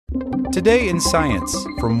Today in Science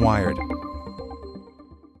from Wired.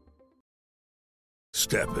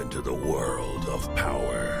 Step into the world of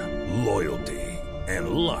power, loyalty, and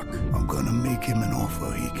luck. I'm gonna make him an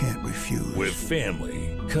offer he can't refuse. With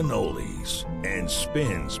family, cannolis, and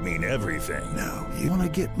spins mean everything. Now, you wanna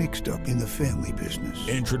get mixed up in the family business.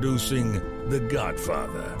 Introducing The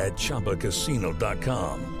Godfather at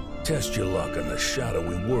ChumbaCasino.com. Test your luck in the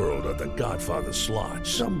shadowy world of The Godfather slot.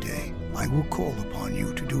 Someday, I will call upon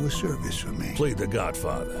you to do a service for me. Play The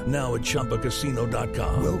Godfather, now at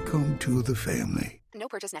ChumbaCasino.com. Welcome to the family. No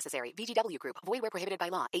purchase necessary. VGW Group. Void where prohibited by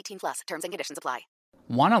law. 18 plus. Terms and conditions apply.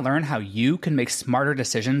 Want to learn how you can make smarter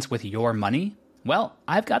decisions with your money? Well,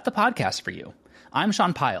 I've got the podcast for you. I'm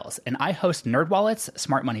Sean Piles, and I host NerdWallet's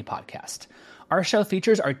Smart Money Podcast. Our show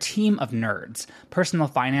features our team of nerds, personal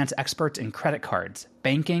finance experts in credit cards,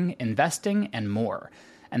 banking, investing, and more.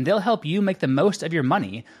 And they'll help you make the most of your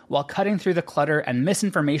money while cutting through the clutter and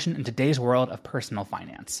misinformation in today's world of personal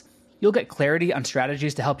finance. You'll get clarity on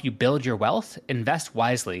strategies to help you build your wealth, invest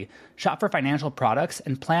wisely, shop for financial products,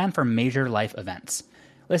 and plan for major life events.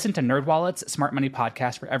 Listen to NerdWallet's Smart Money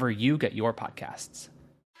Podcast wherever you get your podcasts.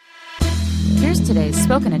 Here's today's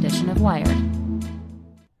spoken edition of Wired.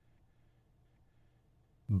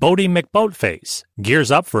 Boaty McBoatface gears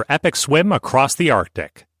up for epic swim across the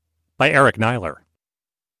Arctic by Eric Niler.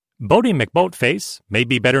 Boaty McBoatface may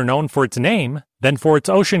be better known for its name than for its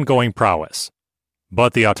ocean-going prowess.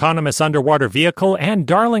 But the autonomous underwater vehicle and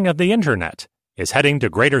darling of the internet is heading to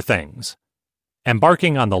greater things,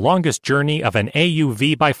 embarking on the longest journey of an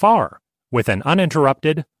AUV by far, with an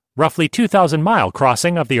uninterrupted, roughly 2,000-mile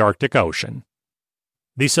crossing of the Arctic Ocean.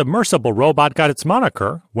 The submersible robot got its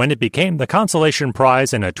moniker when it became the consolation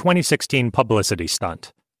prize in a 2016 publicity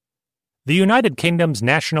stunt. The United Kingdom's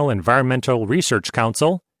National Environmental Research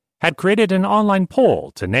Council had created an online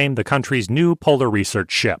poll to name the country's new polar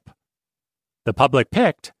research ship. The public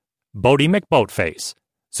picked Boaty McBoatface,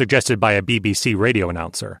 suggested by a BBC radio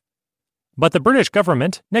announcer. But the British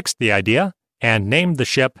government nixed the idea and named the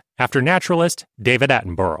ship after naturalist David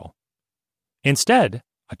Attenborough. Instead,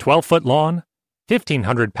 a 12-foot-long,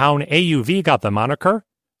 1,500-pound AUV got the moniker,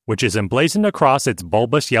 which is emblazoned across its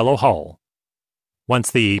bulbous yellow hull.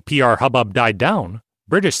 Once the PR hubbub died down,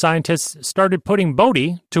 British scientists started putting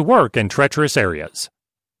Boaty to work in treacherous areas.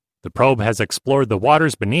 The probe has explored the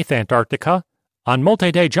waters beneath Antarctica on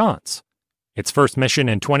multi-day jaunts. Its first mission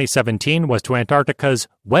in 2017 was to Antarctica's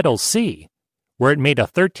Weddell Sea, where it made a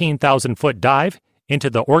 13,000-foot dive into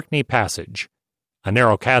the Orkney Passage, a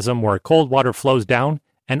narrow chasm where cold water flows down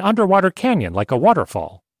an underwater canyon like a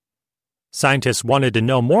waterfall. Scientists wanted to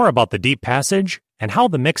know more about the deep passage and how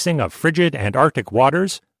the mixing of frigid Antarctic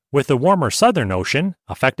waters with the warmer Southern Ocean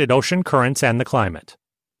affected ocean currents and the climate.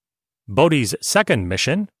 Boaty's second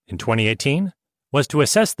mission, in 2018, was to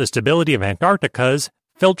assess the stability of Antarctica's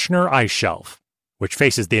Filchner ice shelf, which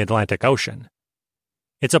faces the Atlantic Ocean.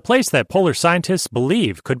 It's a place that polar scientists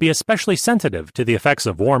believe could be especially sensitive to the effects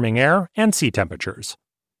of warming air and sea temperatures.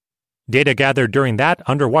 Data gathered during that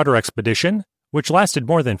underwater expedition, which lasted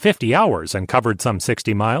more than 50 hours and covered some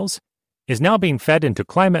 60 miles, is now being fed into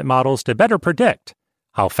climate models to better predict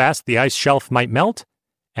how fast the ice shelf might melt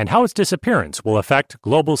and how its disappearance will affect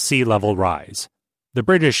global sea level rise, the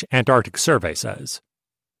British Antarctic Survey says.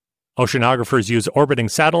 Oceanographers use orbiting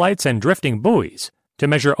satellites and drifting buoys to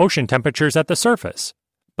measure ocean temperatures at the surface,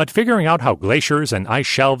 but figuring out how glaciers and ice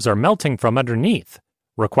shelves are melting from underneath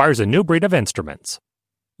requires a new breed of instruments,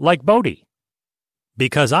 like Boaty.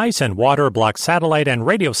 Because ice and water block satellite and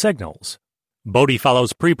radio signals, Boaty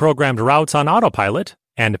follows pre-programmed routes on autopilot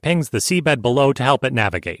and pings the seabed below to help it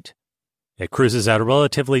navigate. It cruises at a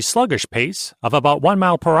relatively sluggish pace of about 1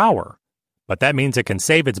 mile per hour, but that means it can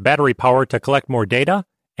save its battery power to collect more data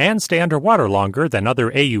and stay underwater longer than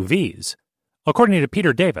other AUVs, according to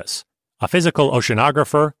Peter Davis, a physical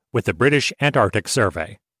oceanographer with the British Antarctic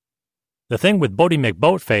Survey. The thing with Boaty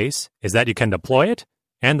McBoatface is that you can deploy it,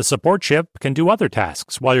 and the support ship can do other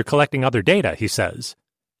tasks while you're collecting other data, he says.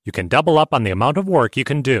 You can double up on the amount of work you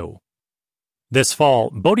can do. This fall,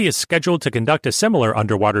 Boaty is scheduled to conduct a similar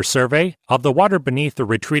underwater survey of the water beneath the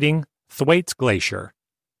retreating Thwaites Glacier.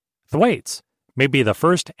 Thwaites may be the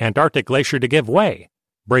first Antarctic glacier to give way,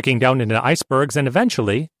 breaking down into icebergs and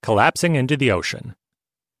eventually collapsing into the ocean.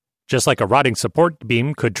 Just like a rotting support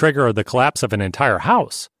beam could trigger the collapse of an entire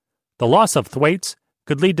house, the loss of Thwaites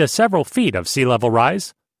could lead to several feet of sea level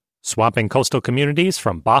rise, swamping coastal communities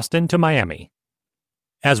from Boston to Miami.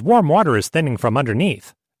 As warm water is thinning from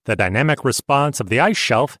underneath, the dynamic response of the ice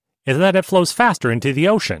shelf is that it flows faster into the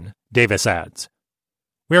ocean, Davis adds.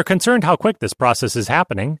 We are concerned how quick this process is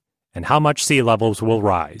happening and how much sea levels will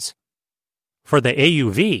rise. For the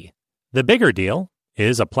AUV, The bigger deal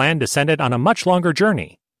is a plan to send it on a much longer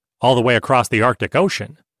journey, all the way across the Arctic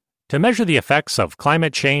Ocean, to measure the effects of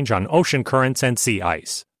climate change on ocean currents and sea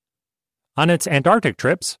ice. On its Antarctic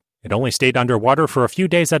trips, it only stayed underwater for a few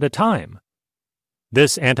days at a time.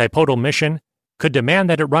 This antipodal mission could demand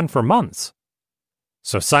that it run for months.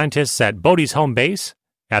 So scientists at Boaty's home base,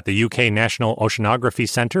 at the UK National Oceanography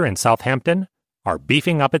Centre in Southampton, are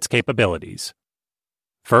beefing up its capabilities.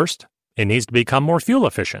 First, it needs to become more fuel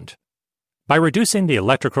efficient. By reducing the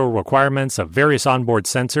electrical requirements of various onboard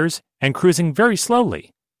sensors and cruising very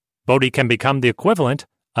slowly, Boaty can become the equivalent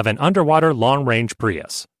of an underwater long-range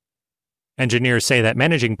Prius. Engineers say that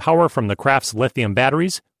managing power from the craft's lithium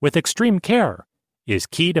batteries with extreme care is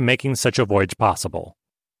key to making such a voyage possible.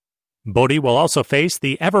 Boaty will also face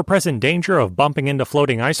the ever-present danger of bumping into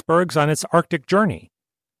floating icebergs on its Arctic journey.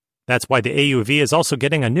 That's why the AUV is also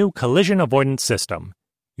getting a new collision avoidance system,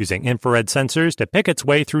 using infrared sensors to pick its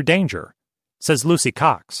way through danger, says Lucy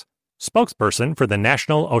Cox, spokesperson for the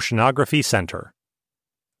National Oceanography Center.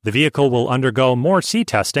 The vehicle will undergo more sea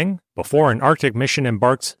testing before an Arctic mission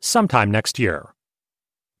embarks sometime next year.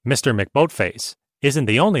 Mr. McBoatface isn't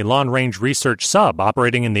the only long-range research sub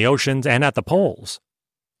operating in the oceans and at the poles.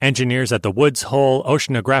 Engineers at the Woods Hole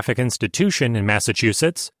Oceanographic Institution in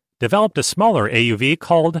Massachusetts developed a smaller AUV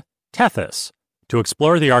called Tethys to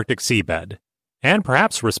explore the Arctic seabed and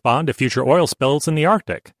perhaps respond to future oil spills in the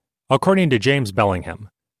Arctic, according to James Bellingham,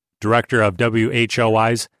 director of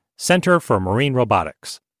WHOI's Center for Marine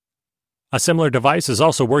Robotics. A similar device is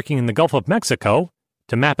also working in the Gulf of Mexico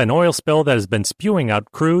to map an oil spill that has been spewing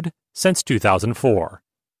out crude since 2004.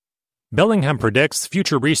 Bellingham predicts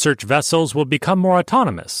future research vessels will become more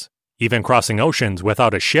autonomous, even crossing oceans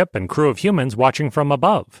without a ship and crew of humans watching from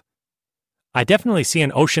above. I definitely see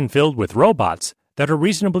an ocean filled with robots that are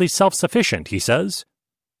reasonably self-sufficient, he says.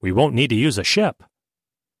 We won't need to use a ship.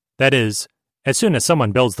 That is, as soon as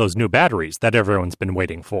someone builds those new batteries that everyone's been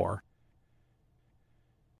waiting for.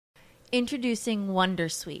 Introducing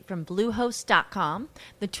Wondersuite from Bluehost.com,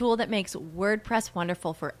 the tool that makes WordPress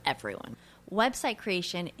wonderful for everyone. Website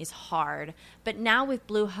creation is hard, but now with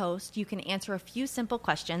Bluehost, you can answer a few simple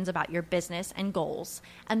questions about your business and goals,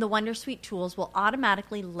 and the Wondersuite tools will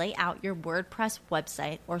automatically lay out your WordPress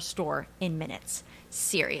website or store in minutes.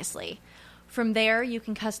 Seriously. From there, you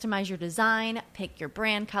can customize your design, pick your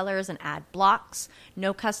brand colors, and add blocks.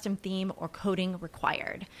 No custom theme or coding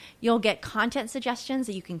required. You'll get content suggestions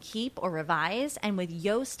that you can keep or revise, and with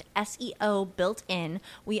Yoast SEO built in,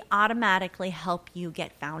 we automatically help you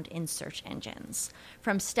get found in search engines.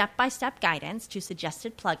 From step-by-step guidance to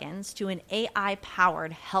suggested plugins to an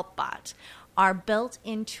AI-powered help bot, our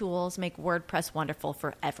built-in tools make WordPress wonderful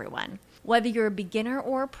for everyone. Whether you're a beginner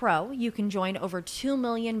or a pro, you can join over 2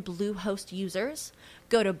 million Bluehost users.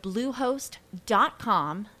 Go to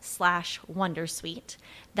bluehost.com/wondersuite.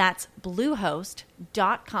 That's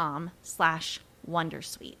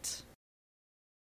bluehost.com/wondersuite.